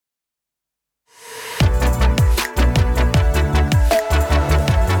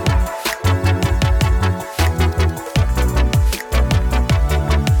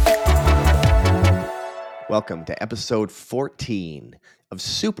welcome to episode 14 of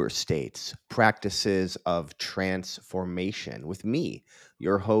Super States Practices of Transformation with me,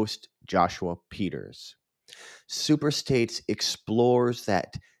 your host, Joshua Peters. Super States explores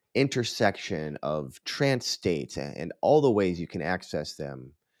that intersection of trance states and all the ways you can access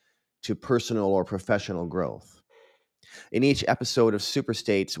them to personal or professional growth. In each episode of Super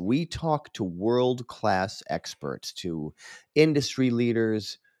States, we talk to world-class experts, to industry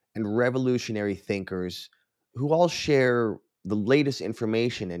leaders, and revolutionary thinkers who all share the latest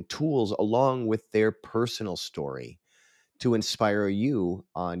information and tools along with their personal story to inspire you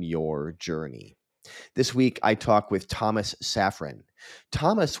on your journey. This week, I talk with Thomas Safrin.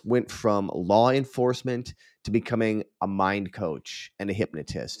 Thomas went from law enforcement to becoming a mind coach and a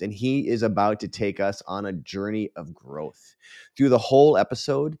hypnotist, and he is about to take us on a journey of growth. Through the whole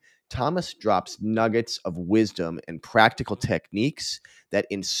episode, Thomas drops nuggets of wisdom and practical techniques that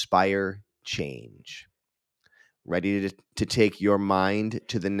inspire change. Ready to take your mind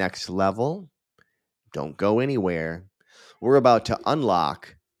to the next level? Don't go anywhere. We're about to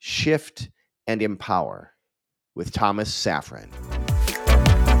unlock, shift, and empower with Thomas Safrin.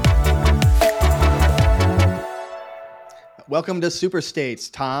 Welcome to Super States,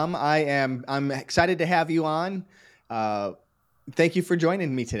 Tom. I'm excited to have you on. Thank you for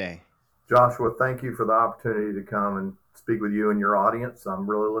joining me today. Joshua, thank you for the opportunity to come and speak with you and your audience. I'm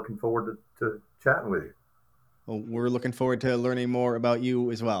really looking forward to chatting with you. Well, we're looking forward to learning more about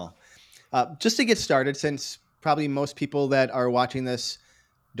you as well. Just to get started, since probably most people that are watching this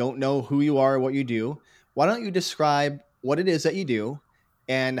don't know who you are or what you do, why don't you describe what it is that you do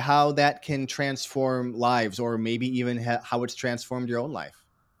and how that can transform lives, or maybe even how it's transformed your own life?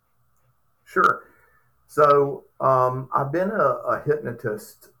 Sure. So I've been a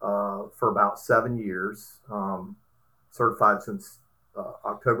hypnotist for about 7 years, certified since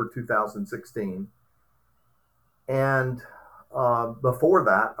October 2016. And before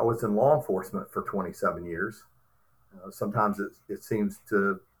that, I was in law enforcement for 27 years. Sometimes it seems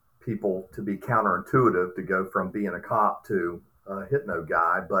to people to be counterintuitive to go from being a cop to a hypno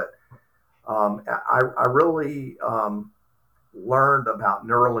guy, but I really learned about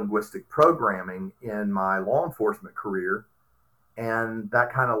neurolinguistic programming in my law enforcement career, and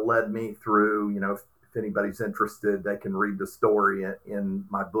that kind of led me through. If anybody's interested, they can read the story in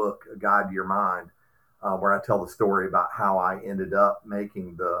my book, A Guide to Your Mind, where I tell the story about how I ended up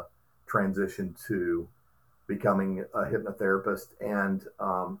making the transition to becoming a hypnotherapist, and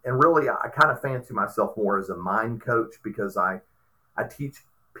really I kind of fancy myself more as a mind coach, because I teach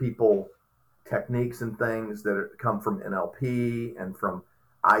people techniques and things that come from NLP and from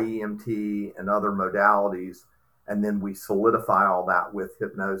IEMT and other modalities, and then we solidify all that with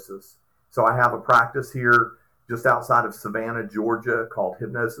hypnosis. So I have a practice here just outside of Savannah, Georgia, called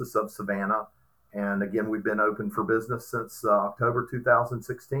Hypnosis of Savannah, and again, we've been open for business since October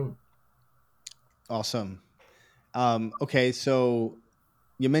 2016. Awesome. Okay, so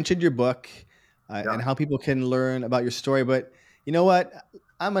you mentioned your book Yeah. and how people can learn about your story, but you know what?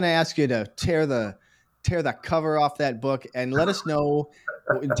 I'm going to ask you to tear the cover off that book and let us know,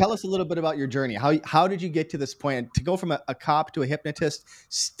 tell us a little bit about your journey. How did you get to this point? And to go from a cop to a hypnotist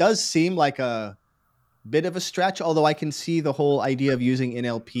does seem like a bit of a stretch, although I can see the whole idea of using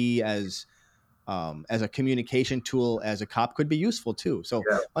NLP as a communication tool as a cop could be useful too. So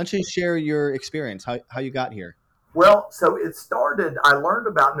Yeah. why don't you share your experience, how you got here? Well, so I learned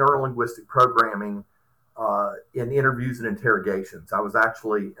about neurolinguistic programming in interviews and interrogations. I was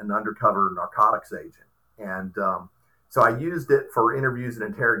actually an undercover narcotics agent. And so I used it for interviews and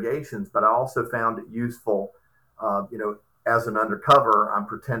interrogations, but I also found it useful, as an undercover, I'm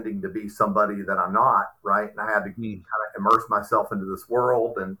pretending to be somebody that I'm not, right? And I had to kind of immerse myself into this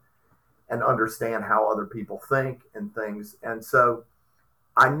world and understand how other people think and things. And so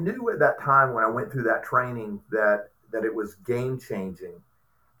I knew at that time when I went through that training that it was game changing.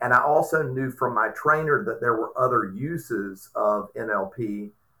 And I also knew from my trainer that there were other uses of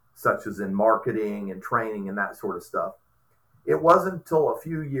NLP, such as in marketing and training and that sort of stuff. It wasn't until a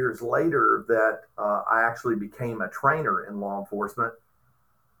few years later that I actually became a trainer in law enforcement.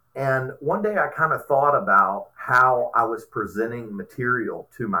 And one day I kind of thought about how I was presenting material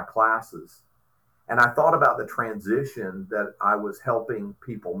to my classes. And I thought about the transition that I was helping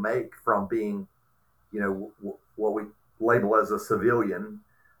people make from being, what we label as a civilian,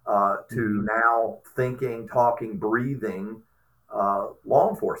 to now thinking, talking, breathing law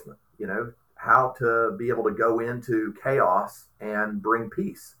enforcement, how to be able to go into chaos and bring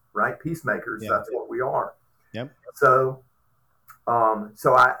peace, right? Peacemakers, That's what we are. Yep. So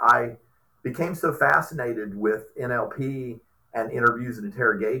I became so fascinated with NLP and interviews and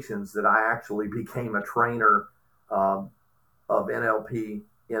interrogations that I actually became a trainer um, of NLP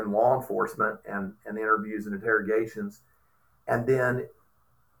in law enforcement and interviews and interrogations. And then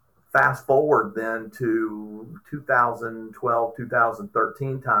fast forward then to 2012,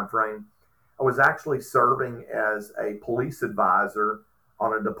 2013 timeframe, I was actually serving as a police advisor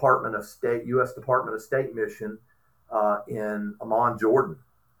on a Department of State, U.S. Department of State mission in Amman, Jordan.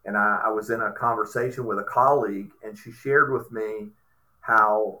 And I was in a conversation with a colleague, and she shared with me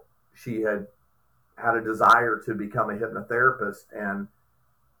how she had a desire to become a hypnotherapist. And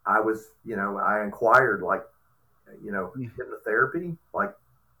I inquired, like, hypnotherapy, like,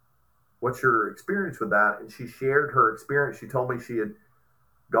 what's your experience with that? And she shared her experience. She told me she had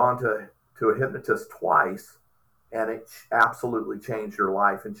gone to a hypnotist twice, and it absolutely changed her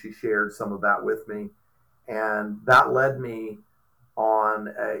life. And she shared some of that with me, and that led me on.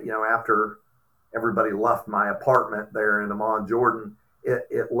 After everybody left my apartment there in Amman, Jordan,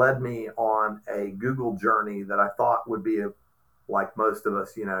 it led me on a Google journey that I thought would be like most of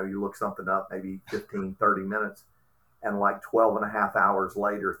us. You look something up, maybe 15, 30 minutes, and like 12 and a half hours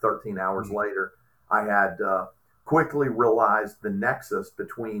later, 13 hours later, I had quickly realized the nexus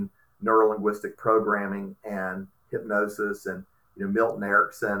between neurolinguistic programming and hypnosis, and Milton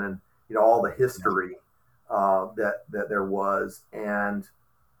Erickson, and all the history that there was. And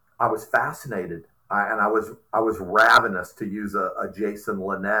I was fascinated, I was ravenous, to use a Jason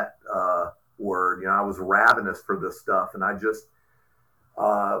Linett word. I was ravenous for this stuff, and I just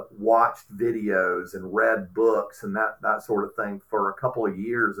watched videos and read books and that sort of thing for a couple of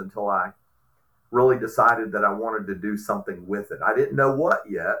years until I really decided that I wanted to do something with it. I didn't know what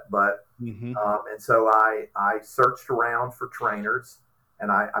yet, but Mm-hmm. and so I searched around for trainers,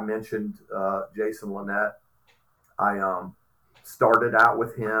 and I mentioned Jason Linett. I started out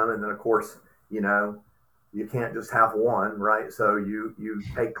with him, and then of course, you can't just have one, right? So you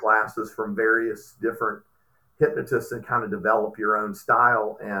take classes from various different hypnotists and kind of develop your own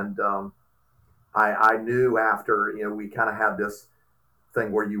style. And I knew after, we kind of had this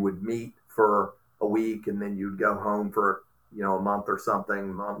thing where you would meet for a week, and then you'd go home for a month or something,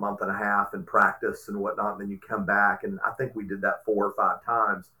 a month and a half, and practice and whatnot. And then you come back, and I think we did that 4 or 5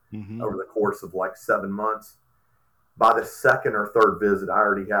 times Mm-hmm. over the course of like 7 months. By the second or third visit, I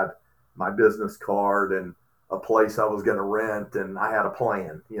already had my business card and a place I was going to rent, and I had a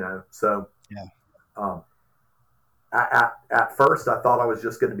plan. So Yeah. um, at first I thought I was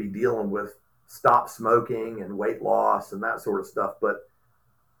just going to be dealing with stop smoking and weight loss and that sort of stuff, but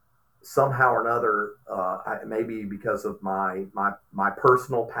somehow or another, maybe because of my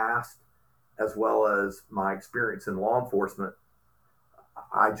personal past as well as my experience in law enforcement,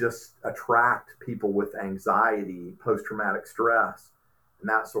 I just attract people with anxiety, post traumatic stress, and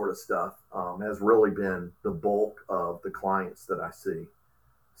that sort of stuff. Has really been the bulk of the clients that I see.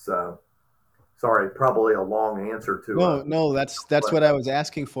 So, sorry, probably a long answer to a. No, that's But what I was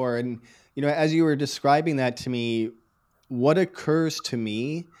asking for. And as you were describing that to me, what occurs to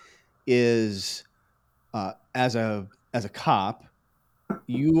me is as a cop,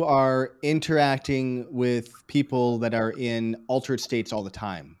 you are interacting with people that are in altered states all the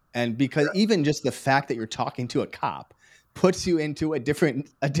time. And because even just the fact that you're talking to a cop puts you into a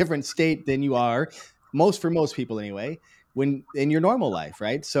different state than you are, for most people anyway, when in your normal life,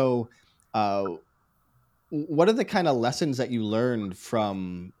 right? So uh, what are the kind of lessons that you learned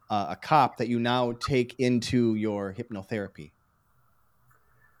from a cop that you now take into your hypnotherapy?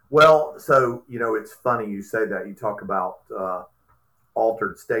 well, so it's funny you say that. You talk about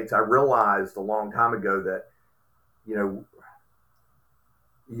altered states. I realized a long time ago that you know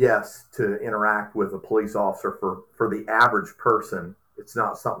yes, to interact with a police officer, for the average person, it's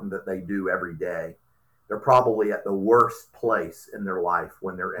not something that they do every day. They're probably at the worst place in their life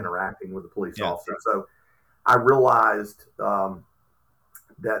when they're interacting with a police Yeah. officer. So I realized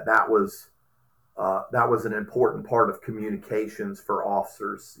that was an important part of communications for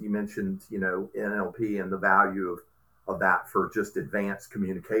officers. You mentioned NLP and the value of that for just advanced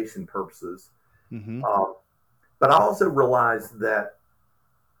communication purposes. Mm-hmm. Um, but I also realized that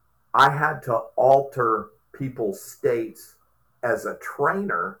I had to alter people's states as a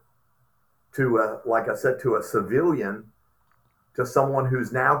trainer like I said, to a civilian, to someone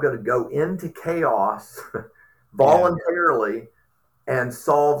who's now going to go into chaos Yeah. voluntarily and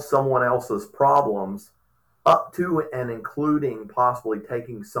solve someone else's problems, up to and including possibly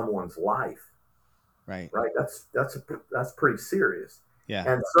taking someone's life. Right. Right? That's pretty serious. Yeah.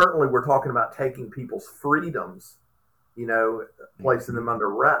 And certainly, we're talking about taking people's freedoms, placing Mhm. them under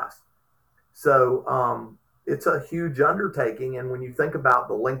arrest. So it's a huge undertaking. And when you think about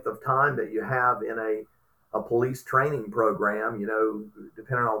the length of time that you have in a a police training program,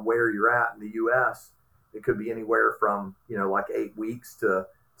 depending on where you're at in the U.S., it could be anywhere from, like 8 weeks to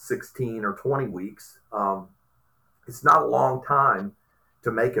 16 or 20 weeks. It's not a long time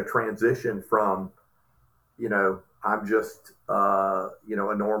to make a transition from, I'm just, a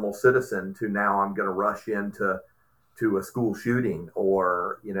normal citizen to now I'm going to rush into a school shooting,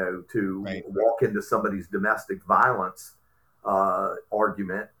 or to Right. walk into somebody's domestic violence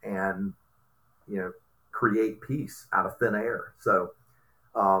argument and you know create peace out of thin air. So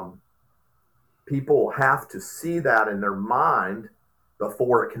um, people have to see that in their mind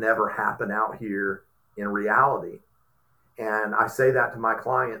before it can ever happen out here in reality. And I say that to my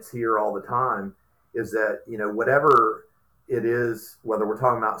clients here all the time, is that, whatever it is, whether we're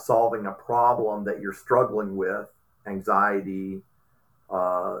talking about solving a problem that you're struggling with, anxiety,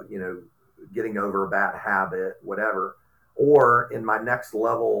 getting over a bad habit, whatever, or in my next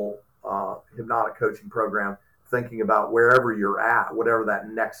level hypnotic coaching program, thinking about wherever you're at, whatever that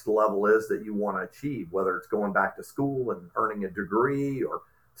next level is that you want to achieve, whether it's going back to school and earning a degree, or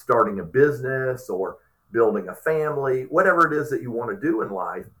starting a business, or building a family, whatever it is that you want to do in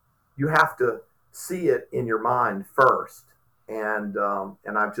life, you have to see it in your mind first. And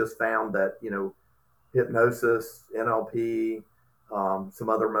I've just found that hypnosis, NLP, some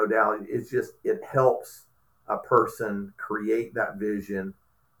other modalities, it helps a person create that vision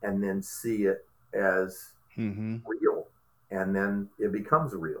and then see it as Mm-hmm. real, and then it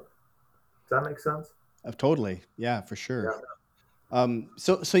becomes real. Does that make sense? Totally. Yeah, for Yeah. sure.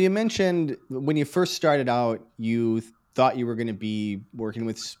 So you mentioned when you first started out, you thought you were going to be working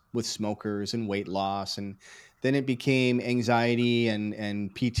with smokers and weight loss, and then it became anxiety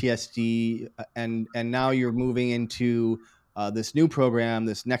and PTSD, and now you're moving into this new program,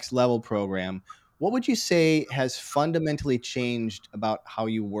 this next level program. What would you say has fundamentally changed about how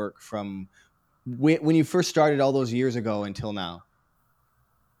you work from when you first started all those years ago until now?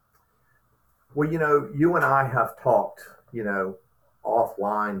 Well, you and I have talked,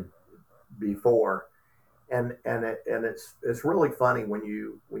 offline before, and it's really funny when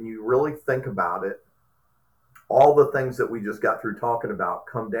you really think about it. All the things that we just got through talking about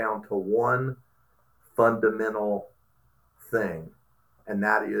come down to one fundamental thing, and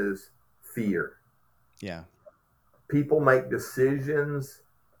that is fear. Yeah. People make decisions,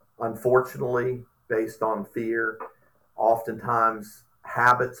 unfortunately, based on fear. Oftentimes,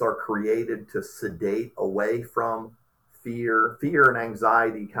 habits are created to sedate away from fear. Fear and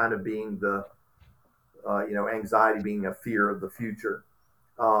anxiety kind of being anxiety being a fear of the future.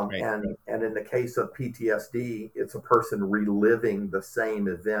 Right. And in the case of PTSD, it's a person reliving the same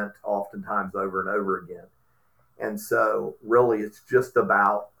event oftentimes over and over again. And so, really, it's just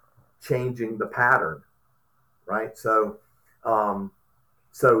about changing the pattern, right? Um,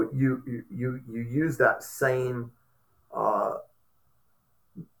 so you use uh,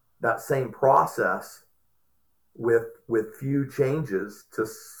 that same process with few changes to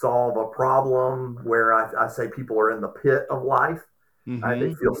solve a problem where I say people are in the pit of life. Right? They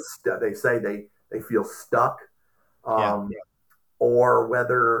Mm-hmm. feel they say they feel stuck, Yeah. um, or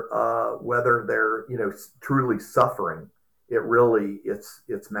whether they're truly suffering. It really it's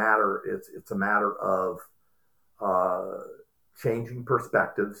a matter of uh, changing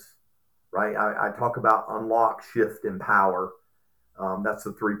perspectives, right? I talk about unlock, shift, empower. That's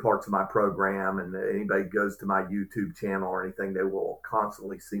the three parts of my program. And anybody goes to my YouTube channel or anything, they will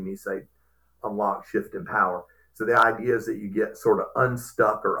constantly see me say unlock, shift, empower. So the idea is that you get sort of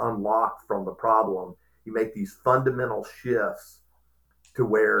unstuck or unlocked from the problem. You make these fundamental shifts to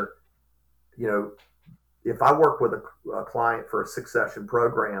where, you know, if I work with a client for a 6 session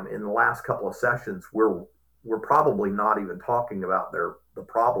program, in the last couple of sessions, we're probably not even talking about the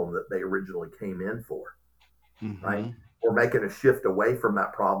problem that they originally came in for, right? Mm-hmm. We're making a shift away from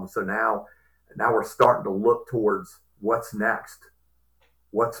that problem. So now we're starting to look towards what's next,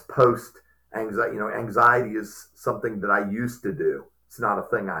 what's post anxiety. Anxiety is something that I used to do. It's not a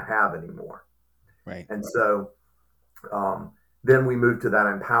thing I have anymore. Right. And so um, then we move to that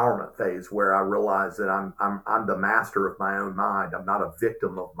empowerment phase where I realize that I'm the master of my own mind. I'm not a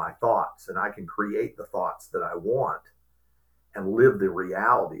victim of my thoughts, and I can create the thoughts that I want and live the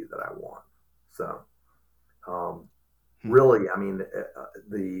reality that I want. So um, Hmm. really, I mean,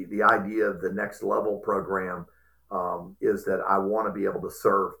 the idea of the next level program is that I want to be able to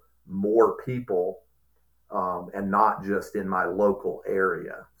serve more people, and not just in my local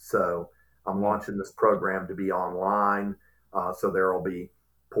area. So I'm Hmm. launching this program to be online. So there will be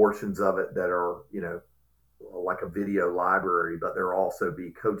portions of it that are, like a video library, but there will also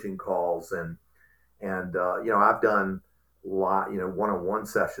be coaching calls, and I've done one-on-one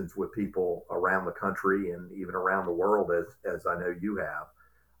sessions with people around the country and even around the world, as I know you have.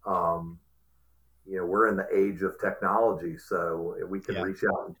 Um, we're in the age of technology, so we can Yeah, reach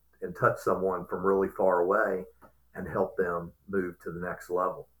out and touch someone from really far away and help them move to the next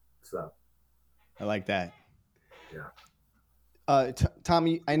level. So, I like that. yeah,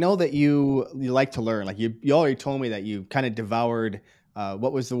 Tommy, I know that you like to learn. Like you already told me that you kind of devoured.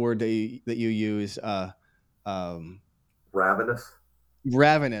 What was the word that you use? Um, ravenous.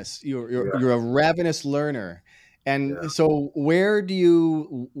 Ravenous. You're Yeah, a ravenous learner. yeah. And so where do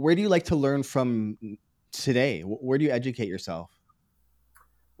you like to learn from today? Where do you educate yourself?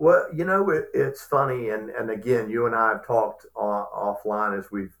 Well, it's funny, and again, you and I have talked offline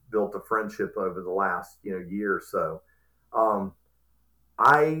as we've built a friendship over the last year or so. Um,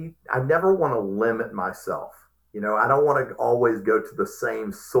 I never want to limit myself. I don't want to always go to the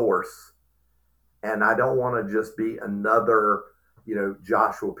same source, and I don't want to just be another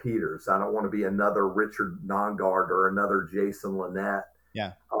Joshua Peters. I don't want to be another Richard Nongard or another Jason Linett.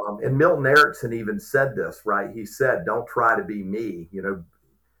 Yeah, And Milton Erickson even said this, right? He said, "Don't try to be me.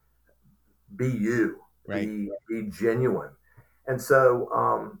 Be you. right. Be genuine." And so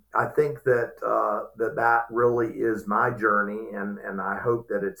I think that really is my journey, and I hope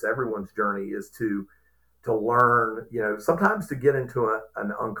that it's everyone's journey is to learn. Sometimes to get into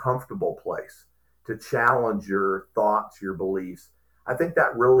an uncomfortable place, to challenge your thoughts, your beliefs. I think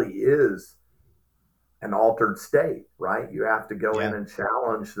that really is an altered state, right? You have to go in Yeah, and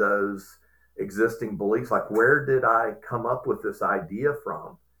challenge those existing beliefs. Like, where did I come up with this idea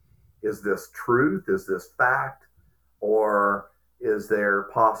from? Is this truth? Is this fact? Or is there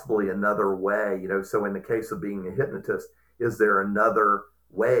possibly another way? So in the case of being a hypnotist, is there another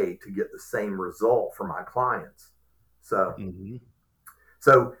way to get the same result for my clients? So hmm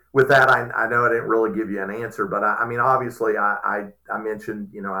so with that, I know I didn't really give you an answer, but I mean, obviously, I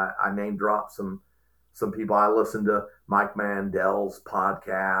mentioned, I name dropped some people. I listened to Mike Mandel's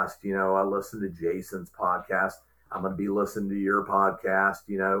podcast. I listened to Jason's podcast. I'm going to be listening to your podcast.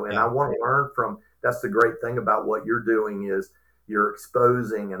 And I yeah, want to learn from. That's the great thing about what you're doing is you're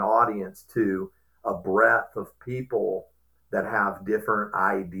exposing an audience to a breadth of people that have different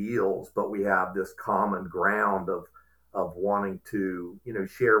ideals, but we have this common ground of wanting to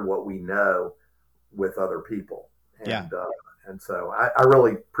share what we know with other people. yeah. And so I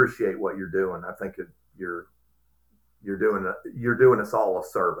really appreciate what you're doing. I think you're you're doing us all a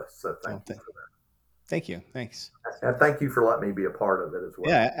service. So Oh, thank you for thank you. Thanks. that, and thank you for letting me be a part of it as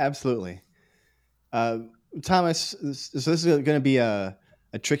well. Yeah, absolutely. Uh, Thomas, so this is going to be a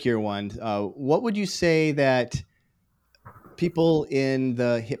trickier one. What would you say that people in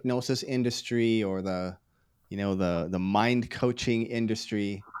the hypnosis industry or the mind coaching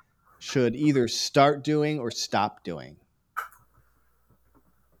industry should either start doing or stop doing?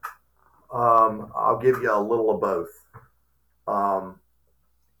 I'll give you a little of both. Um,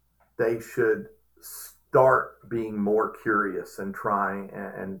 they should start being more curious and trying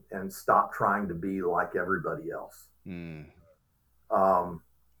and stop trying to be like everybody else. Mm, Um,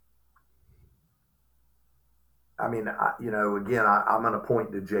 I mean, again, I'm going to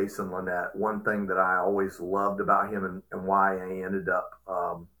point to Jason Linett. One thing that I always loved about him and why I ended up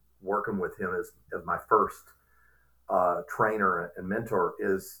working with him as my first trainer and mentor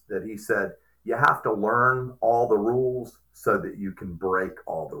is that he said, you have to learn all the rules so that you can break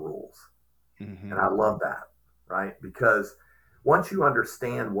all the rules. And hmm I love that, right? Because once you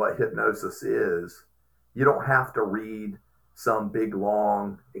understand what hypnosis is, you don't have to read some big,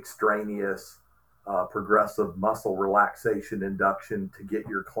 long, extraneous, progressive muscle relaxation induction to get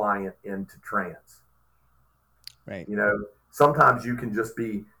your client into trance. Right, Sometimes you can just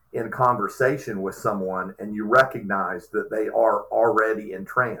be in conversation with someone and you recognize that they are already in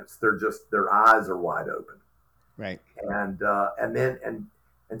trance. Their eyes are wide open, right.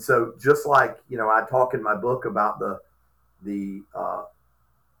 and so just like I talk in my book about the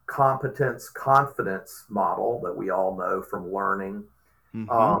competence confidence model that we all know from learning. hmm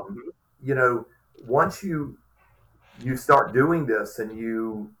um, you know Once you start doing this and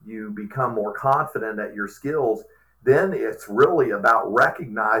you become more confident at your skills, then it's really about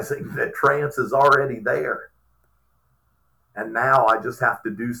recognizing that trance is already there, and now I just have to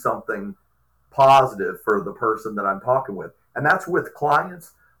do something positive for the person that I'm talking with. And that's with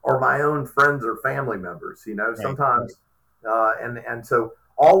clients or my own friends or family members, Right, sometimes. And so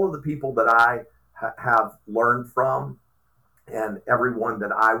all of the people that I have learned from and everyone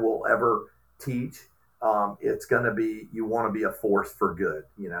that I will ever teach, it's going to be, you want to be a force for good,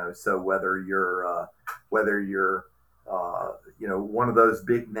 So whether you're one of those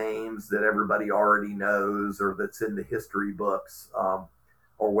big names that everybody already knows or that's in the history books,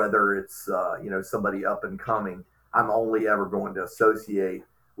 or whether it's somebody up and coming. I'm only ever going to associate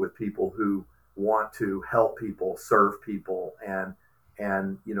with people who want to help people, serve people,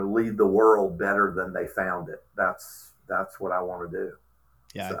 and lead the world better than they found it. That's what I want to do.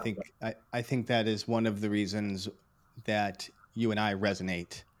 Yeah, So I think that is one of the reasons that you and I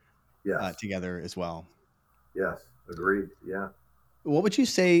resonate yes, together as well. yes, agreed. Yeah. What would you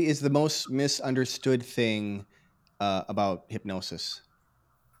say is the most misunderstood thing about hypnosis?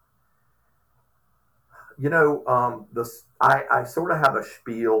 I sort of have a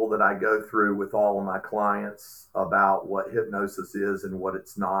spiel that I go through with all of my clients about what hypnosis is and what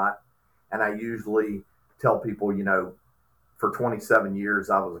it's not. And I usually tell people, for 27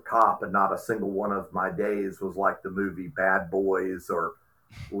 years I was a cop, and not a single one of my days was like the movie Bad Boys or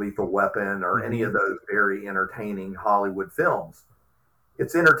Lethal Weapon or any of Hmm. those very entertaining Hollywood films.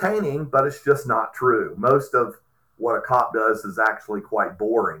 It's entertaining, but it's just not true. Most of what a cop does is actually quite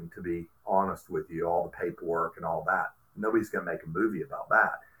boring, to be honest with you, all the paperwork and all that. Nobody's going to make a movie about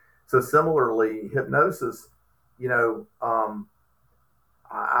that. So, similarly, hypnosis, you know, um,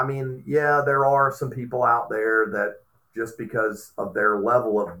 I mean, yeah, there are some people out there that just because of their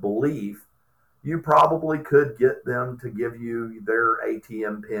level of belief, you probably could get them to give you their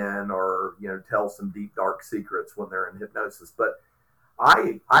ATM pin or, tell some deep, dark secrets when they're in hypnosis. But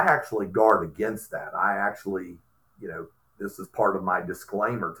I actually guard against that. I actually, you know, this is part of my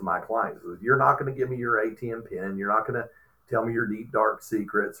disclaimer to my clients. You're not going to give me your ATM pin. You're not going to tell me your deep dark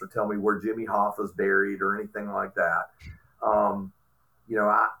secrets or tell me where Jimmy Hoffa's buried or anything like that. Um,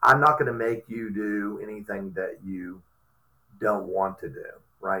 I'm not going to make you do anything that you don't want to do.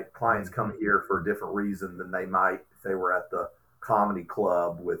 Right? Clients come here for a different reason than they might if they were at the comedy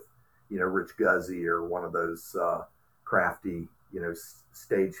club with, Rich Guzzi or one of those crafty,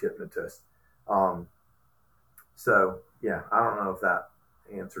 stage hypnotist. Um, so yeah, I don't know if that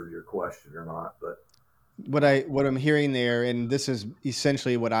answered your question or not, but What I'm hearing there, and this is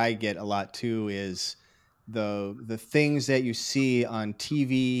essentially what I get a lot too, is the things that you see on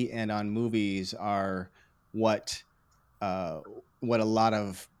TV and on movies are what uh, what a lot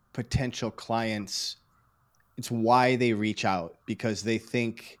of potential clients. It's why they reach out because they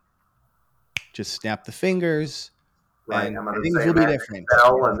think just snap the fingers right, and I'm going to things say will a be magic different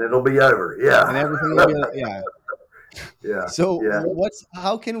spell and it'll be over. and Yeah, everything will be yeah. yeah, So yeah. what's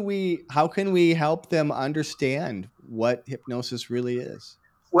how can we help them understand what hypnosis really is?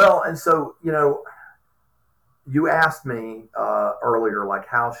 Well, and so you asked me earlier, like,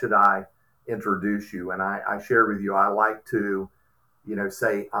 how should I introduce you? And I shared with you, I like to,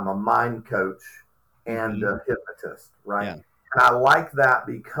 say I'm a mind coach and Hmm. a hypnotist, right? Yeah. And I like that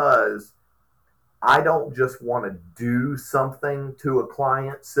because I don't just want to do something to a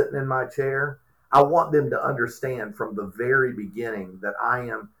client sitting in my chair. I want them to understand from the very beginning that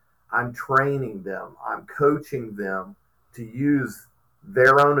I'm training them, I'm coaching them to use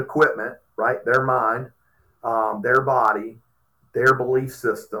their own equipment, right? Their mind, their body, their belief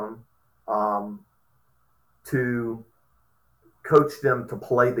system, um, to coach them to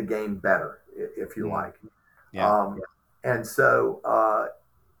play the game better, if you Mm. like. Yeah. Um, and so,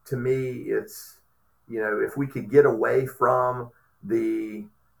 to me, it's, if we could get away from the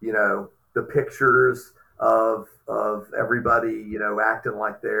pictures of everybody, acting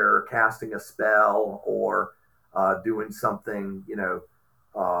like they're casting a spell or doing something,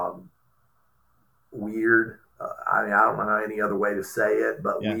 um, weird. I mean, I don't know any other way to say it,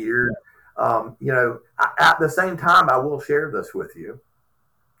 but Yeah. weird. At the same time, I will share this with you.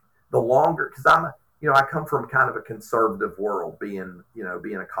 The longer, because I come from kind of a conservative world, being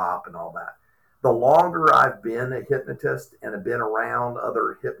a cop and all that. The longer I've been a hypnotist and have been around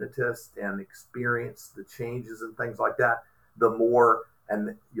other hypnotists and experienced the changes and things like that, the more,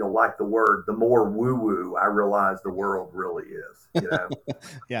 and you'll like the word, the more woo woo I realize the world really is.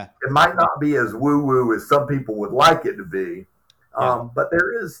 Yeah. It might not be as woo woo as some people would like it to be, Yeah. but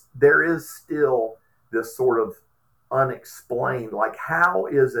there is still this sort of unexplained, like, how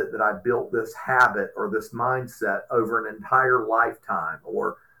is it that I built this habit or this mindset over an entire lifetime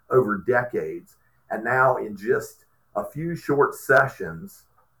or over decades, and now in just a few short sessions,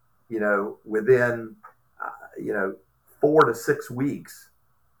 within uh, you know 4 to 6 weeks,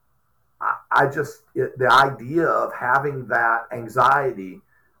 the idea of having that anxiety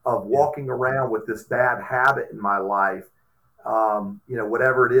of Yeah. walking around with this bad habit in my life,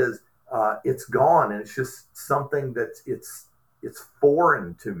 whatever it is, it's gone, and it's just something it's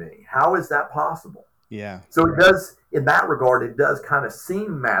foreign to me. How is that possible? Yeah. So it does, in that regard, it does kind of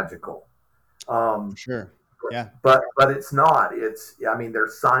seem magical. For Um, sure. Yeah. But it's not. I mean,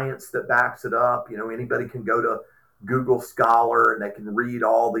 there's science that backs it up. Anybody can go to Google Scholar and they can read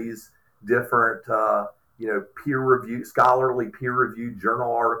all these different scholarly peer reviewed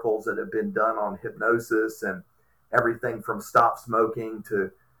journal articles that have been done on hypnosis and everything from stop smoking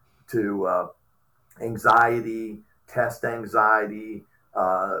to anxiety, test anxiety.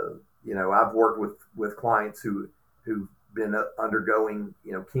 I've worked with clients who've been undergoing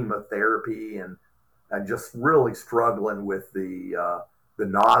chemotherapy and just really struggling with the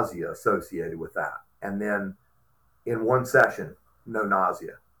nausea associated with that. And then in one session, no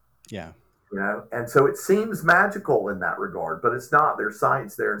nausea. Yeah. And so it seems magical in that regard, but it's not. There's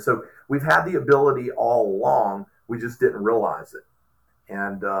science there, and so we've had the ability all along. We just didn't realize it,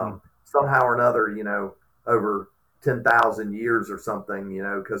 and somehow or another, over 10,000 years or something,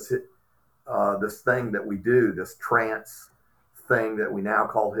 because this thing that we do, this trance thing that we now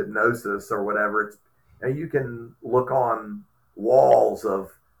call hypnosis or whatever, you can look on walls of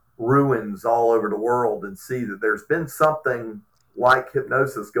ruins all over the world and see that there's been something like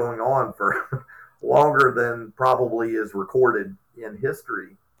hypnosis going on for longer than probably is recorded in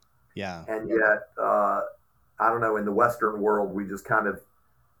history. Yeah. And yet, I don't know, in the Western world, we just kind of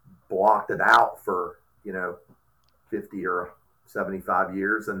blocked it out for, 50 or 75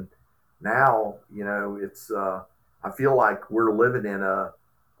 years. And now, it's, I feel like we're living in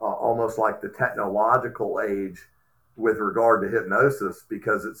almost like the technological age with regard to hypnosis,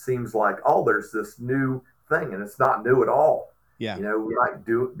 because it seems like, there's this new thing and it's not new at all. Yeah. We might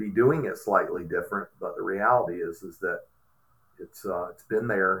be doing it slightly different, but the reality is that it's been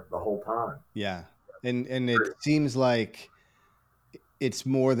there the whole time. Yeah. And it seems like it's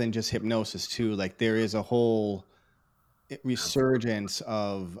more than just hypnosis too. Like there is a whole resurgence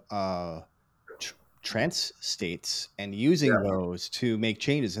of trance states and using those to make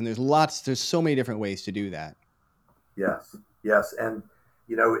changes. And there's so many different ways to do that. Yes. And,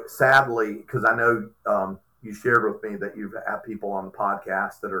 sadly, because I know you shared with me that you've had people on the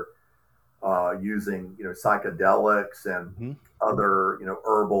podcast that are using, psychedelics and other,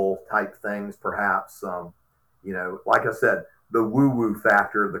 herbal type things, perhaps, like I said, the woo-woo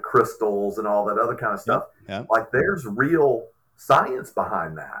factor, the crystals and all that other kind of stuff. Yep. Like there's real science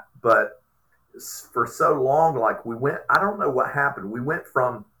behind that. But for so long, like I don't know what happened. We went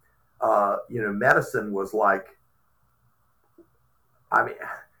from, medicine was like, I mean,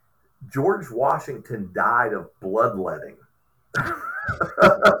 George Washington died of bloodletting.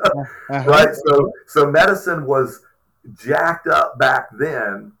 Right. So medicine was jacked up back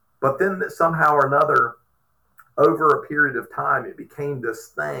then, but then somehow or another, over a period of time, it became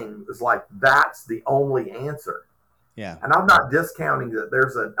this thing. It's like, that's the only answer. Yeah. And I'm not discounting that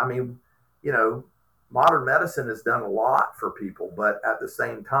modern medicine has done a lot for people, but at the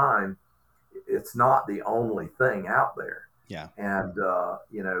same time, it's not the only thing out there. Yeah. And,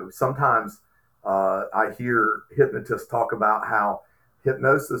 sometimes I hear hypnotists talk about how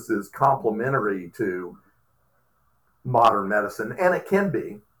hypnosis is complementary to modern medicine, and it can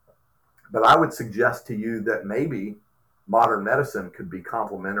be. But I would suggest to you that maybe modern medicine could be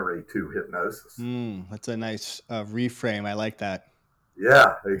complementary to hypnosis. That's a nice reframe. I like that.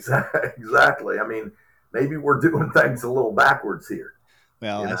 Yeah, exactly. I mean, maybe we're doing things a little backwards here.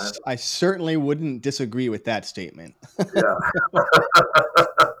 Well, I certainly wouldn't disagree with that statement. Yeah.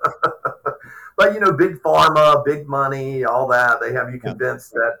 But, big pharma, big money, all that, they have you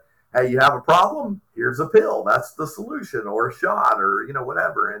convinced that, hey, you have a problem, here's a pill, that's the solution, or a shot, or,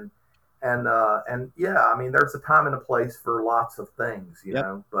 whatever. And yeah, I mean, there's a time and a place for lots of things,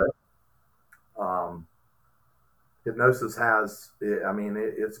 but hypnosis has,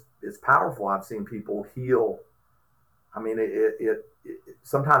 it's powerful. I've seen people heal. I mean, it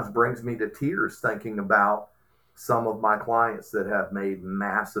sometimes brings me to tears thinking about some of my clients that have made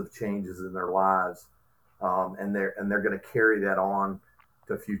massive changes in their lives, and they're going to carry that on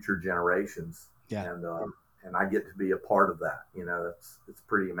to future generations. Yeah. And I get to be a part of that. It's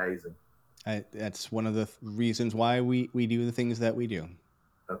pretty amazing. That's one of the reasons why we do the things that we do.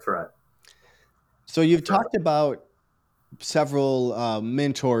 That's right. So you've talked about several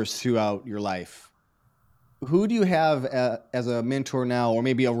mentors throughout your life. Who do you have as a mentor now, or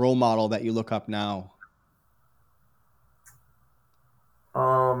maybe a role model that you look up now?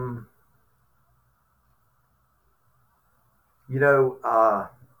 I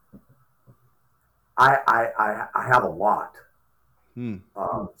have a lot.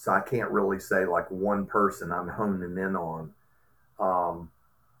 So I can't really say like one person I'm honing in on.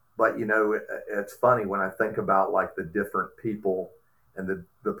 But it's funny when I think about like the different people and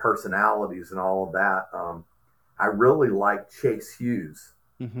the personalities and all of that. I really like Chase Hughes.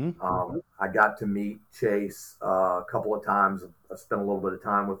 Mm-hmm. I got to meet Chase a couple of times. I spent a little bit of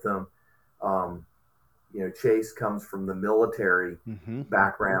time with him. Um, Chase comes from the military Mm-hmm.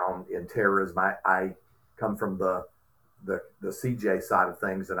 background in terrorism. I come from the CJ side of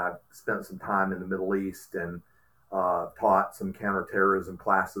things, and I've spent some time in the Middle East and taught some counterterrorism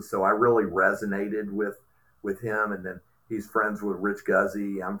classes. So I really resonated with him. And then he's friends with Rich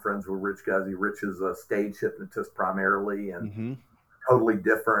Guzzi. I'm friends with Rich Guzzi. Rich is a stage hypnotist primarily, and Mm-hmm. totally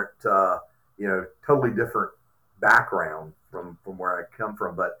different, totally different background from where I come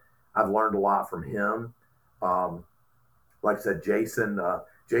from. But I've learned a lot from him. Um, like I said, Jason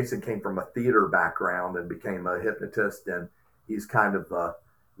came from a theater background and became a hypnotist, and he's kind of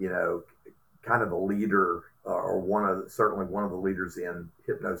you know kind of a leader, or certainly one of the leaders in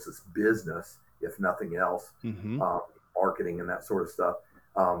hypnosis business, if nothing else, Mm-hmm. marketing and that sort of stuff.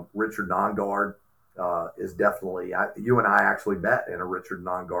 Richard Nongard is definitely. You and I actually met in a Richard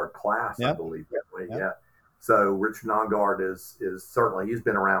Nongard class, I Yep. believe. Yep. Yeah. So Richard Nongard is certainly, he's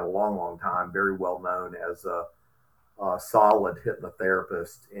been around a long time, very well known as a solid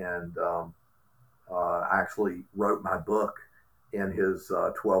hypnotherapist, and actually wrote my book in his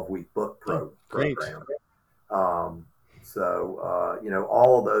 12-week book Oh, great. program. Um,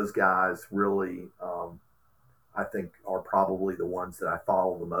 all of those guys really, I think, are probably the ones that I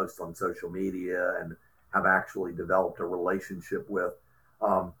follow the most on social media and have actually developed a relationship with.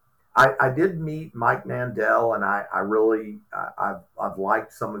 Um, I did meet Mike Mandel, and I've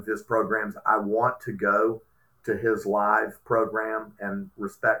liked some of his programs. I want to go to his live program, and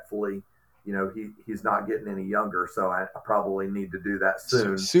respectfully, he's not getting any younger, so I probably need to do that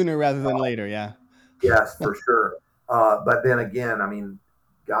soon. Sooner rather than later. Yeah. Yes, for sure. But then again, I mean,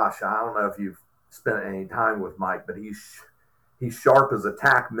 gosh, I don't know if you've spent any time with Mike, but he's sharp as a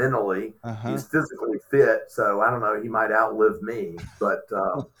tack mentally. Uh-huh. He's physically fit, so I don't know. He might outlive me, but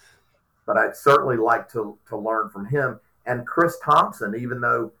I'd certainly like to learn from him. And Chris Thompson, even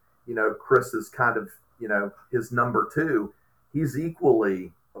though Chris is kind of his number two, he's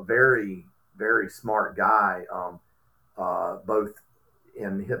equally a very smart guy, both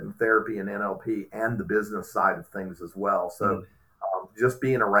in hypnotherapy and NLP and the business side of things as well. So Mm. just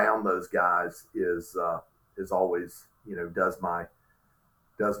being around those guys is always does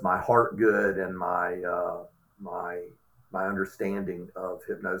my heart good, and my my understanding of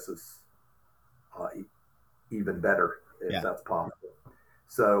hypnosis even better, if Yeah. that's possible.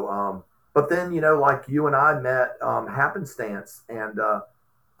 So, but then like you and I met happenstance, and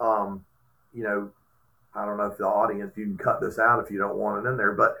um, you know, I don't know if the audience, you can cut this out if you don't want it in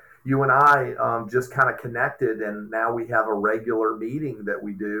there, but you and I just kind of connected, and now we have a regular meeting that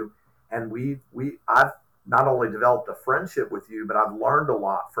we do, and I've not only developed a friendship with you, but I've learned a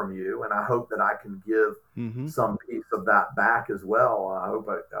lot from you, and I hope that I can give Mm-hmm. some piece of that back as well. I hope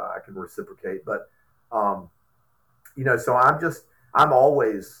I can reciprocate, but um, so I'm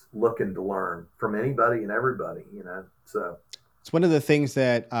always looking to learn from anybody and everybody, so. It's one of the things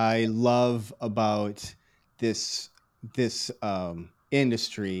that I love about this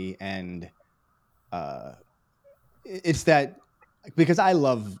industry, and uh, it's that, because I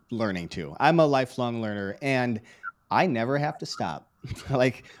love learning too. I'm a lifelong learner, and I never have to stop.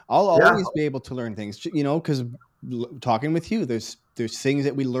 Like, I'll Yeah, always be able to learn things, because talking with you, there's things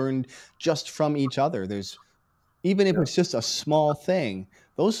that we learned just from each other. There's, even if yeah, it's just a small thing,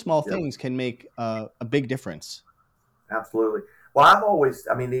 those small yeah. things can make a big difference. Absolutely. Well,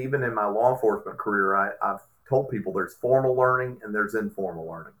 I mean, even in my law enforcement career, I've told people there's formal learning and there's informal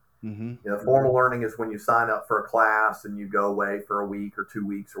learning. Mm-hmm. Formal learning is when you sign up for a class and you go away for a week or 2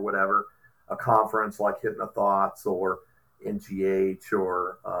 weeks or whatever, a conference like Hypnothoughts or NGH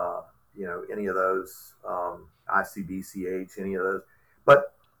or, any of those, ICBCH, any of those.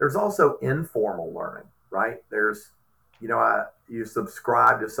 But there's also informal learning, right? You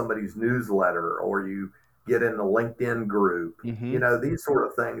subscribe to somebody's newsletter, or you get in the LinkedIn group, Mm-hmm. these sort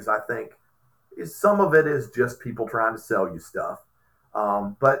of things. I think some of it is just people trying to sell you stuff.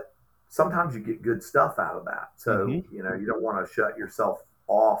 But sometimes you get good stuff out of that. So, Mm-hmm. you don't want to shut yourself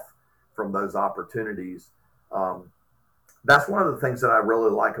off from those opportunities. Um, that's one of the things that I really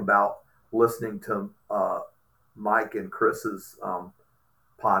like about listening to Mike and Chris's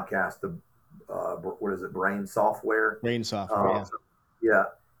podcast, what is it, Brain Software? Brain software, Uh, yeah.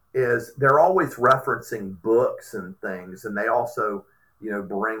 yeah, is they're always referencing books and things, and they also,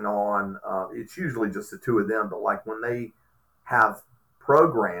 bring on. It's usually just the two of them, but like when they have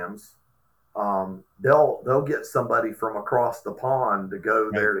programs, they'll get somebody from across the pond to go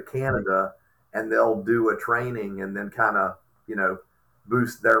Right. there to Canada, and they'll do a training, and then kind of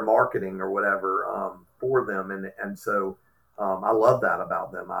boost their marketing or whatever for them, and so I love that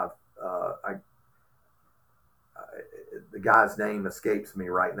about them. The guy's name escapes me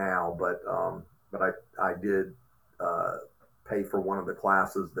right now, but I did pay for one of the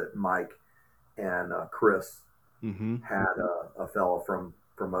classes that Mike and Chris had a fellow from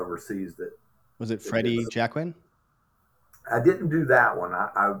overseas that was it Freddie Jacquin? I didn't do that one.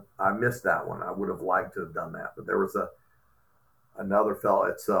 I missed that one. I would have liked to have done that, but there was another fellow.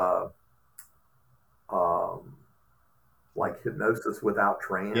 It's like hypnosis without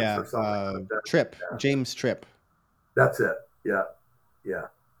trance or something like that. Tripp, James Tripp. That's it. Yeah.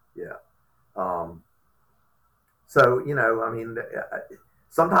 So, I mean,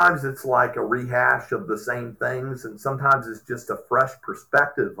 sometimes it's like a rehash of the same things, and sometimes it's just a fresh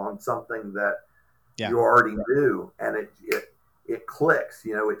perspective on something that you already knew, and it clicks.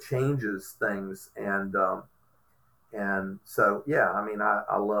 It changes things, and so I mean,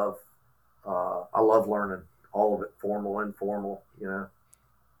 I love learning all of it, formal, informal.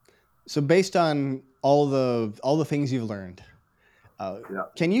 So based on all the things you've learned,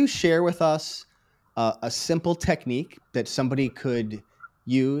 can you share with us a simple technique that somebody could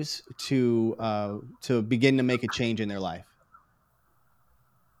use to begin to make a change in their life?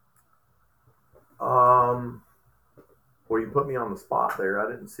 Well, you put me on the spot there. I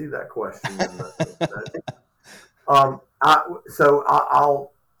didn't see that question. So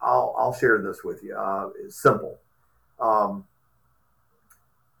I'll share this with you. It's simple.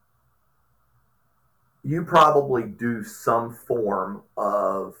 You probably do some form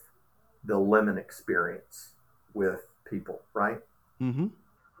of the lemon experience with people, right? Mm-hmm.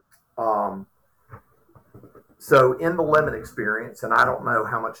 So in the lemon experience, and I don't know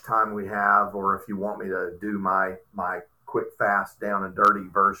how much time we have, or if you want me to do my quick, fast, down and dirty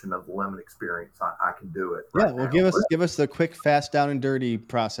version of the lemon experience, I can do it. Yeah, well, give us the quick, fast, down and dirty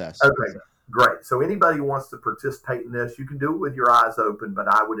process. Okay, great. So anybody who wants to participate in this, you can do it with your eyes open, but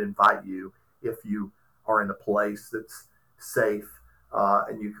I would invite you, if you are in a place that's safe,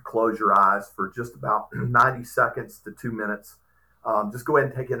 and you can close your eyes for just about 90 seconds to 2 minutes. Just go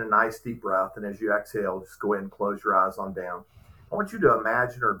ahead and take in a nice deep breath, and as you exhale, just go ahead and close your eyes on down. I want you to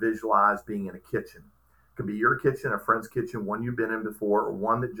imagine or visualize being in a kitchen. It could be your kitchen, a friend's kitchen, one you've been in before, or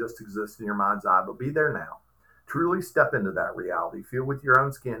one that just exists in your mind's eye, but be there now. Truly step into that reality. Feel with your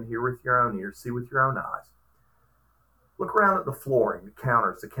own skin, hear with your own ears, see with your own eyes. Look around at the flooring, the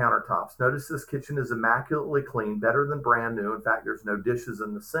counters, the countertops. Notice this kitchen is immaculately clean, better than brand new. In fact, there's no dishes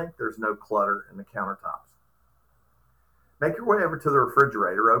in the sink. There's no clutter in the countertops. Make your way over to the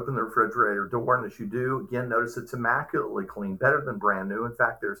refrigerator. Open the refrigerator door, and as you do, again, notice it's immaculately clean, better than brand new. In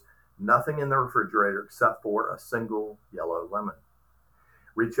fact, there's nothing in the refrigerator except for a single yellow lemon.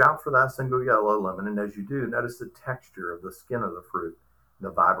 Reach out for that single yellow lemon, and as you do, notice the texture of the skin of the fruit, the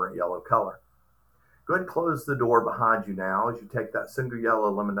vibrant yellow color. Go ahead and close the door behind you now as you take that single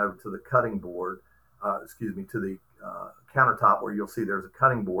yellow lemon over to the cutting board, to the countertop, where you'll see there's a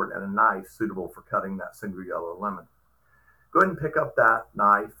cutting board and a knife suitable for cutting that single yellow lemon. Go ahead and pick up that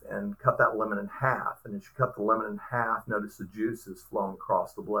knife and cut that lemon in half. And as you cut the lemon in half, notice the juices flowing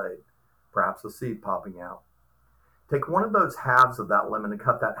across the blade, perhaps a seed popping out. Take one of those halves of that lemon and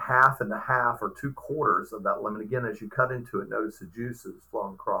cut that half into half, or 2/4 of that lemon. Again, as you cut into it, notice the juices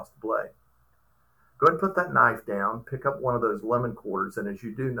flowing across the blade. Go ahead and put that knife down, pick up one of those lemon quarters, and as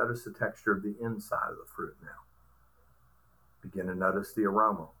you do, notice the texture of the inside of the fruit now. Begin to notice the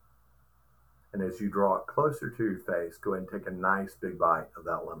aroma. And as you draw it closer to your face, go ahead and take a nice big bite of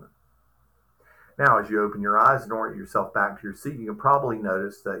that lemon. Now, as you open your eyes and orient yourself back to your seat, you can probably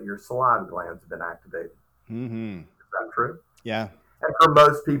notice that your saliva glands have been activated. Mm-hmm. Is that true? Yeah. And for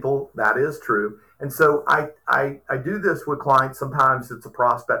most people, that is true. And so I do this with clients. Sometimes it's a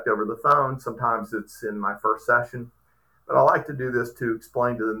prospect over the phone. Sometimes it's in my first session. But I like to do this to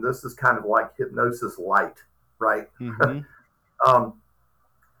explain to them, this is kind of like hypnosis light, right? Mm-hmm.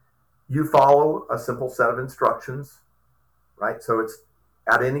 You follow a simple set of instructions, right? So it's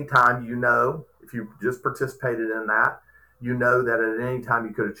at any time, if you just participated in that, that at any time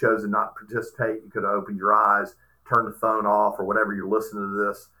you could have chosen not to participate. You could have opened your eyes, turned the phone off, or whatever you're listening to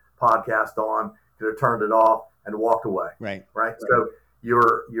this podcast on, could have turned it off and walked away. Right. So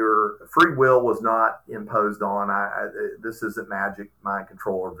your free will was not imposed on. This isn't magic, mind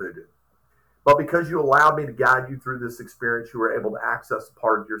control, or voodoo. But because you allowed me to guide you through this experience, you were able to access a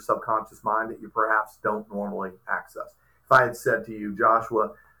part of your subconscious mind that you perhaps don't normally access. If I had said to you,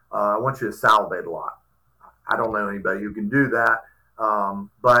 Joshua, I want you to salivate a lot. I don't know anybody who can do that,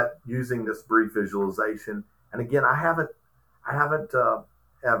 but using this brief visualization, and again, I haven't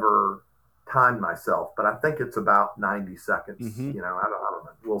ever time myself, but I think it's about 90 seconds. Mm-hmm. You know, I don't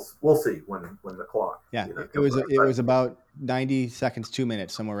know. We'll see when the clock. Yeah, You know, it was about 90 seconds, 2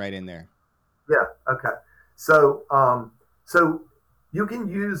 minutes, somewhere right in there. Yeah. Okay. So so you can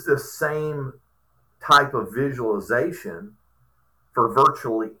use the same type of visualization for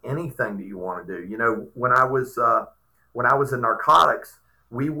virtually anything that you want to do. You know, when I was in narcotics,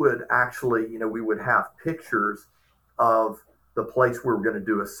 we would actually, you know, we would have pictures of the place we were going to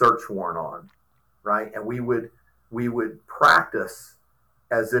do a search warrant on, right? And we would practice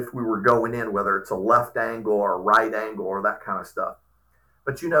as if we were going in, whether it's a left angle or a right angle or that kind of stuff.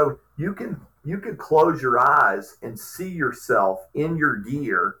 But you know, you can close your eyes and see yourself in your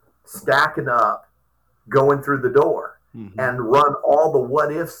gear, stacking up, going through the door, Mm-hmm. and run all the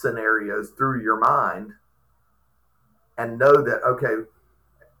what if scenarios through your mind, and know that, okay,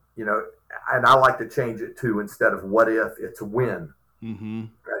 you know, and I like to change it to, instead of what if, it's when. Mm-hmm.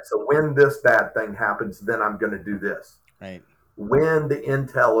 Right? So when this bad thing happens, then I'm going to do this. Right. When the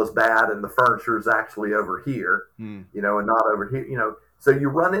intel is bad and the furniture is actually over here, you know, and not over here, you know. So you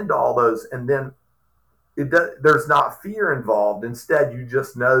run into all those, and then there's not fear involved. Instead, you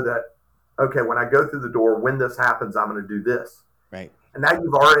just know that, okay, when I go through the door, when this happens, I'm going to do this. Right. And now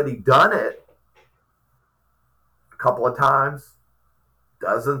you've already done it a couple of times,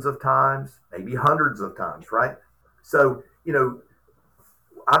 dozens of times, maybe hundreds of times, right? So, you know,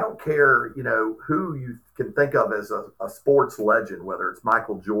 I don't care, you know, who you can think of as a sports legend, whether it's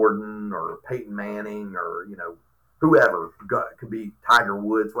Michael Jordan or Peyton Manning or, you know, whoever, it could be Tiger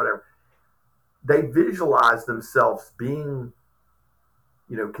Woods, whatever. They visualize themselves being,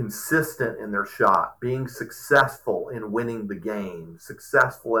 you know, consistent in their shot, being successful in winning the game,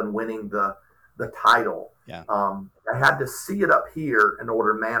 successful in winning the title. Yeah. I had to see it up here in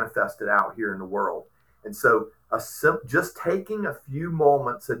order to manifest it out here in the world. And so just taking a few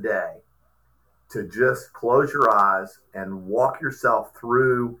moments a day to just close your eyes and walk yourself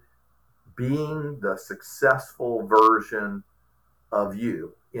through being the successful version of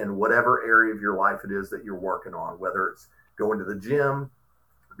you in whatever area of your life it is that you're working on, whether it's going to the gym,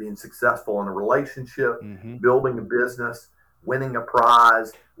 being successful in a relationship, Mm-hmm. building a business, winning a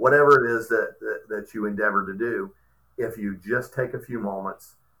prize, whatever it is that you endeavor to do. If you just take a few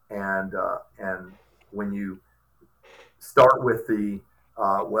moments and when you start with the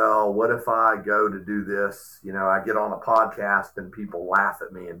well, what if I go to do this? You know, I get on a podcast and people laugh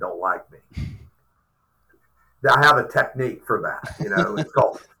at me and don't like me. I have a technique for that. You know, it's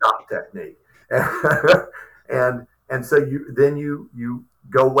called the stop technique. And so you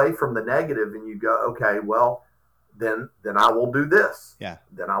go away from the negative and you go, okay, well, then I will do this. Yeah.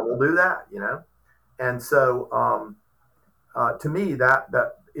 Then I will do that. You know, and so to me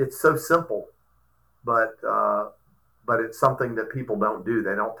that it's so simple, but it's something that people don't do.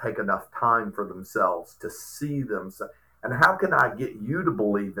 They don't take enough time for themselves to see themselves. And how can I get you to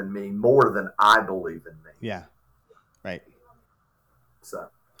believe in me more than I believe in me? Yeah. Right. So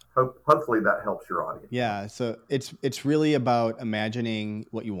hopefully that helps your audience. Yeah. So it's really about imagining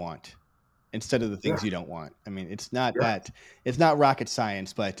what you want instead of the things you don't want. I mean, it's not it's not rocket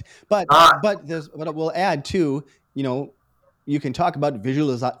science, but there's what we'll add too, you know, you can talk about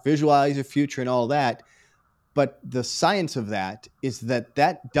visualize your future and all that. But the science of that is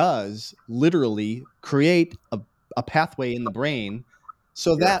that does literally create a pathway in the brain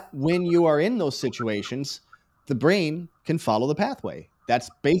so that when you are in those situations, the brain can follow the pathway. That's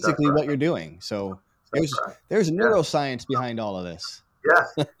basically what you're doing. So there's neuroscience behind all of this.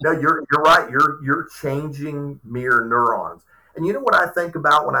 Yes. No, you're right. You're changing mirror neurons. And you know what I think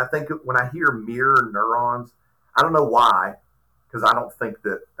about when I hear mirror neurons? I don't know why, because I don't think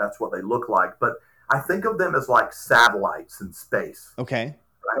that that's what they look like, but I think of them as like satellites in space. Okay.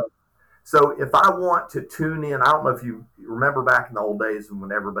 Right? So if I want to tune in, I don't know if you remember back in the old days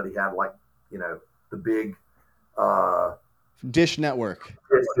when everybody had, like, you know, the big Dish Network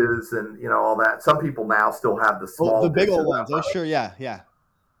dishes and, you know, all that. Some people now still have the small, the big old ones. Oh, sure. Yeah.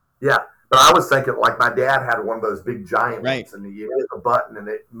 But I was thinking, like, my dad had one of those big giant ones, and you hit the button and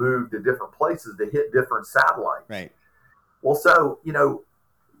it moved to different places to hit different satellites. Right. Well, so, you know,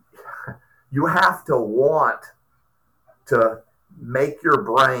 you have to want to make your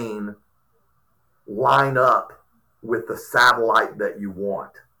brain line up with the satellite that you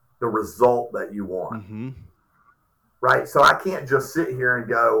want, the result that you want. Mm-hmm. Right? So I can't just sit here and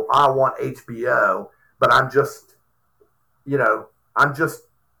go, I want HBO, but I'm just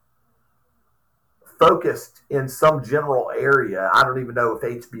focused in some general area. I don't even know if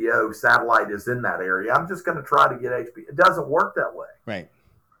HBO satellite is in that area. I'm just going to try to get HBO. It doesn't work that way. Right.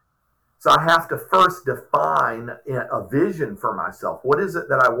 So I have to first define a vision for myself. What is it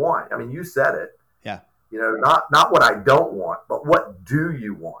that I want? I mean, you said it. Yeah. Not what I don't want, but what do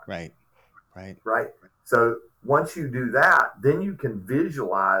you want? Right. Right. So once you do that, then you can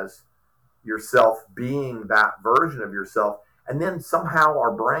visualize yourself being that version of yourself. And then somehow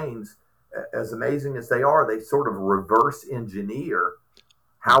our brains, as amazing as they are, they sort of reverse engineer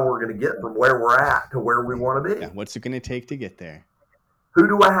how we're going to get from where we're at to where we want to be. Yeah. What's it going to take to get there? Who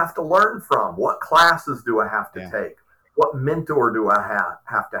do I have to learn from? What classes do I have to take? What mentor do I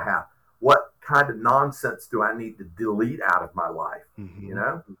have to have? What kind of nonsense do I need to delete out of my life?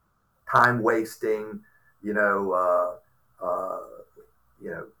 Mm-hmm. Time wasting,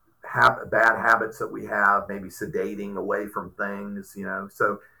 bad habits that we have, maybe sedating away from things,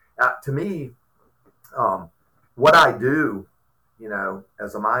 So to me, what I do,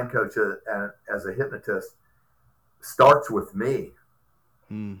 as a mind coach and as a hypnotist, starts with me.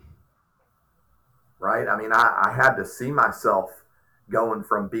 Right? I mean, I had to see myself going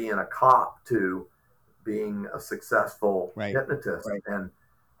from being a cop to being a successful hypnotist and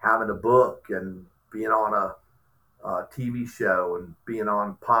having a book and being on a TV show and being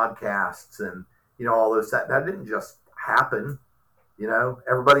on podcasts and, all those, that didn't just happen.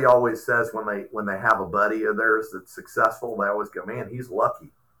 Everybody always says when they have a buddy of theirs that's successful, they always go, man, he's lucky.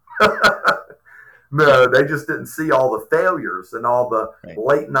 No, they just didn't see all the failures and all the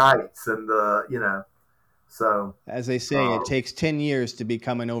late nights and the. So, as they say, it takes 10 years to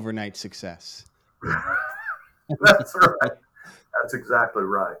become an overnight success. That's right. That's exactly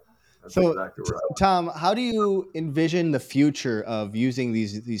right. Tom, how do you envision the future of using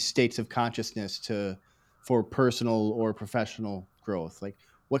these states of consciousness for personal or professional growth? Like,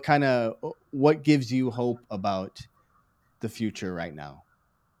 what gives you hope about the future right now?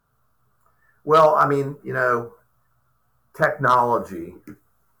 Well, I mean, technology,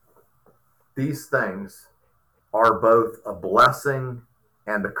 these things are both a blessing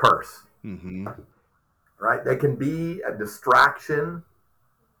and a curse. Mm-hmm. Right? They can be a distraction,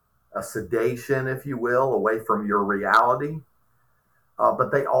 a sedation, if you will, away from your reality.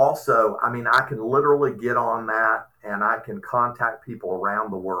 But they also, I mean, I can literally get on that and I can contact people around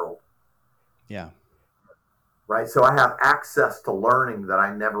the world. Yeah. Right? So I have access to learning that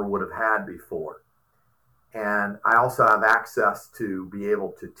I never would have had before. And I also have access to be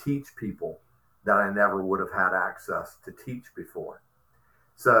able to teach people that I never would have had access to teach before.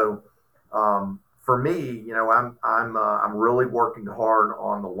 So for me, I'm really working hard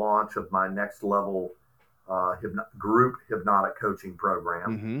on the launch of my next level group hypnotic coaching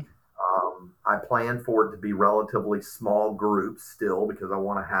program. Mm-hmm. I plan for it to be relatively small groups still because I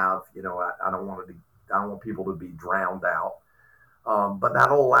want to have, I don't want people to be drowned out. But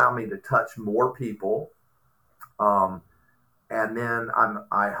that'll allow me to touch more people. And then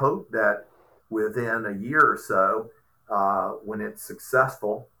I hope that within a year or so, when it's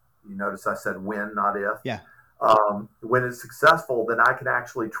successful, you notice I said when, not if. Yeah. When it's successful, then I can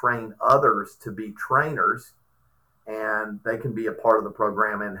actually train others to be trainers, and they can be a part of the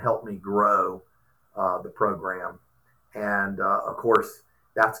program and help me grow the program. And of course,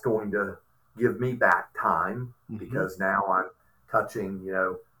 that's going to give me back time because now I'm touching,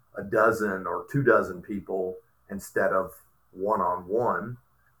 a dozen or 24 people instead of one-on-one.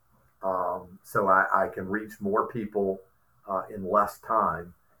 So I can reach more people in less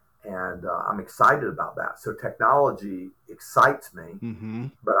time. And I'm excited about that. So technology excites me,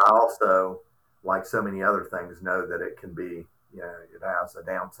 but I also, like so many other things, know that it can be, it has a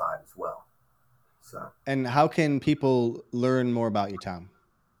downside as well. So. And how can people learn more about you, Tom?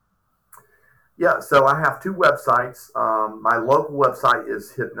 Yeah, so I have two websites. My local website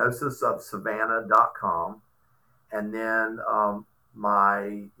is hypnosisofsavannah.com. And then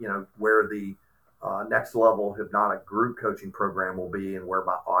my, where the next level hypnotic group coaching program will be and where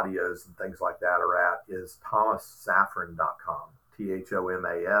my audios and things like that are at is thomassafrin.com,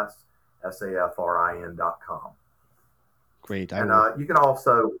 ThomasSafrin.com. Great. And you can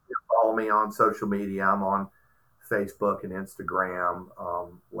also follow me on social media. I'm on Facebook and Instagram,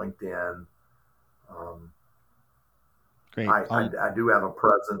 LinkedIn. Great. I do have a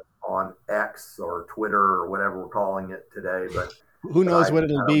presence on X or Twitter or whatever we're calling it today, but who knows what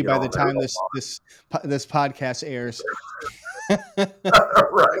it'll be by the time this podcast airs.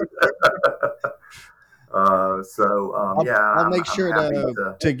 Right. I'll make sure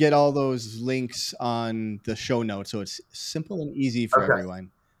to get all those links on the show notes so it's simple and easy for everyone.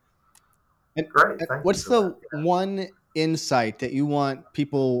 And great. What's the one insight that you want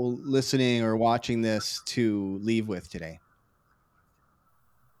people listening or watching this to leave with today?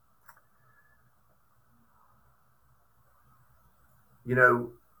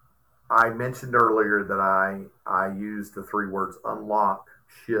 I mentioned earlier that I used the three words unlock,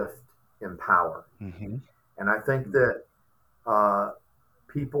 shift, empower. Mm-hmm. And I think that uh,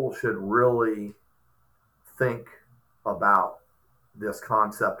 people should really think about this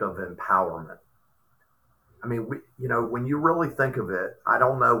concept of empowerment. I mean, when you really think of it, I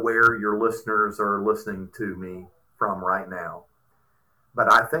don't know where your listeners are listening to me from right now,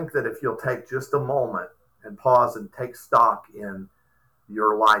 but I think that if you'll take just a moment and pause and take stock in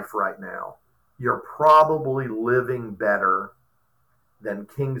your life right now, you're probably living better than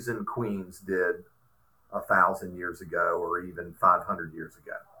kings and queens did 1,000 years ago or even 500 years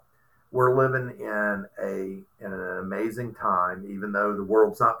ago. We're living in an amazing time, even though the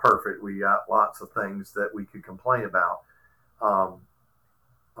world's not perfect. We got lots of things that we could complain about. Um,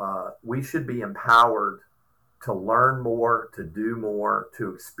 we should be empowered to learn more, to do more,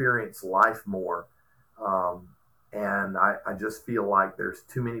 to experience life more. Um, and I just feel like there's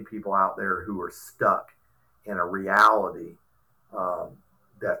too many people out there who are stuck in a reality um,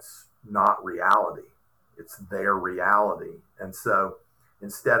 that's not reality. It's their reality. And so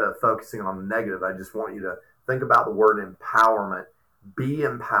instead of focusing on the negative, I just want you to think about the word empowerment. Be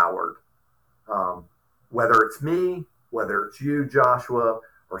empowered. Um, Whether it's me, whether it's you, Joshua,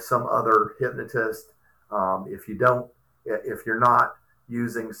 or some other hypnotist, if you don't, if you're not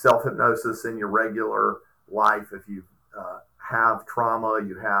using self hypnosis in your regular life, if you have trauma,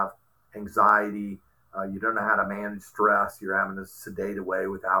 you have anxiety, you don't know how to manage stress, you're having to sedate away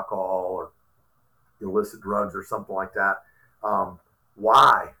with alcohol or illicit drugs or something like that. Um,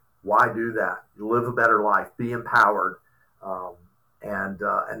 why? Why do that? You live a better life. Be empowered, um, and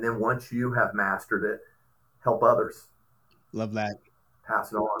then once you have mastered it, help others. Love that.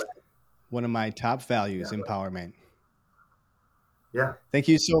 Pass it on. One of my top values, Yeah, empowerment. yeah, Thank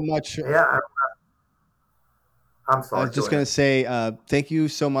you so much. yeah. I'm I was sorry. Go just going ahead. to say, thank you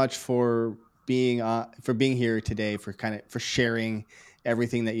so much for being here today, for sharing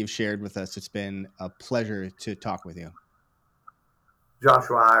everything that you've shared with us. It's been a pleasure to talk with you.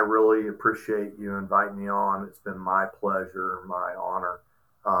 Joshua, I really appreciate you inviting me on. It's been my pleasure, my honor,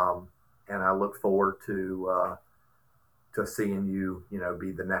 and I look forward to seeing you.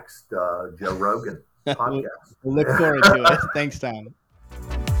 Be the next Joe Rogan We'll podcast. look forward to it. Thanks, Tom.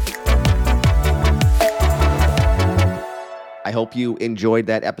 I hope you enjoyed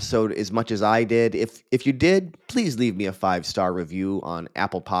that episode as much as I did. If you did, please leave me a 5-star review on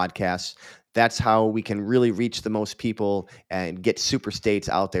Apple Podcasts. That's how we can really reach the most people and get super states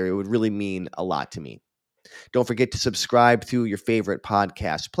out there. It would really mean a lot to me. Don't forget to subscribe through your favorite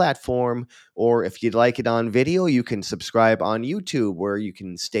podcast platform, or if you'd like it on video, you can subscribe on YouTube where you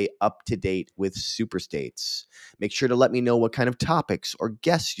can stay up to date with super states. Make sure to let me know what kind of topics or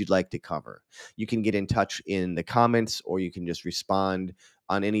guests you'd like to cover. You can get in touch in the comments, or you can just respond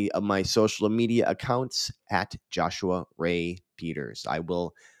on any of my social media accounts at Joshua Ray Peters. I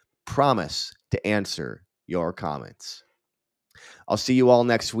will promise to answer your comments. I'll see you all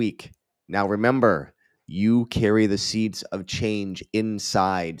next week. Now remember, you carry the seeds of change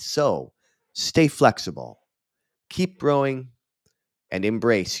inside. So stay flexible, keep growing, and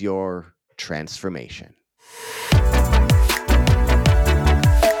embrace your transformation.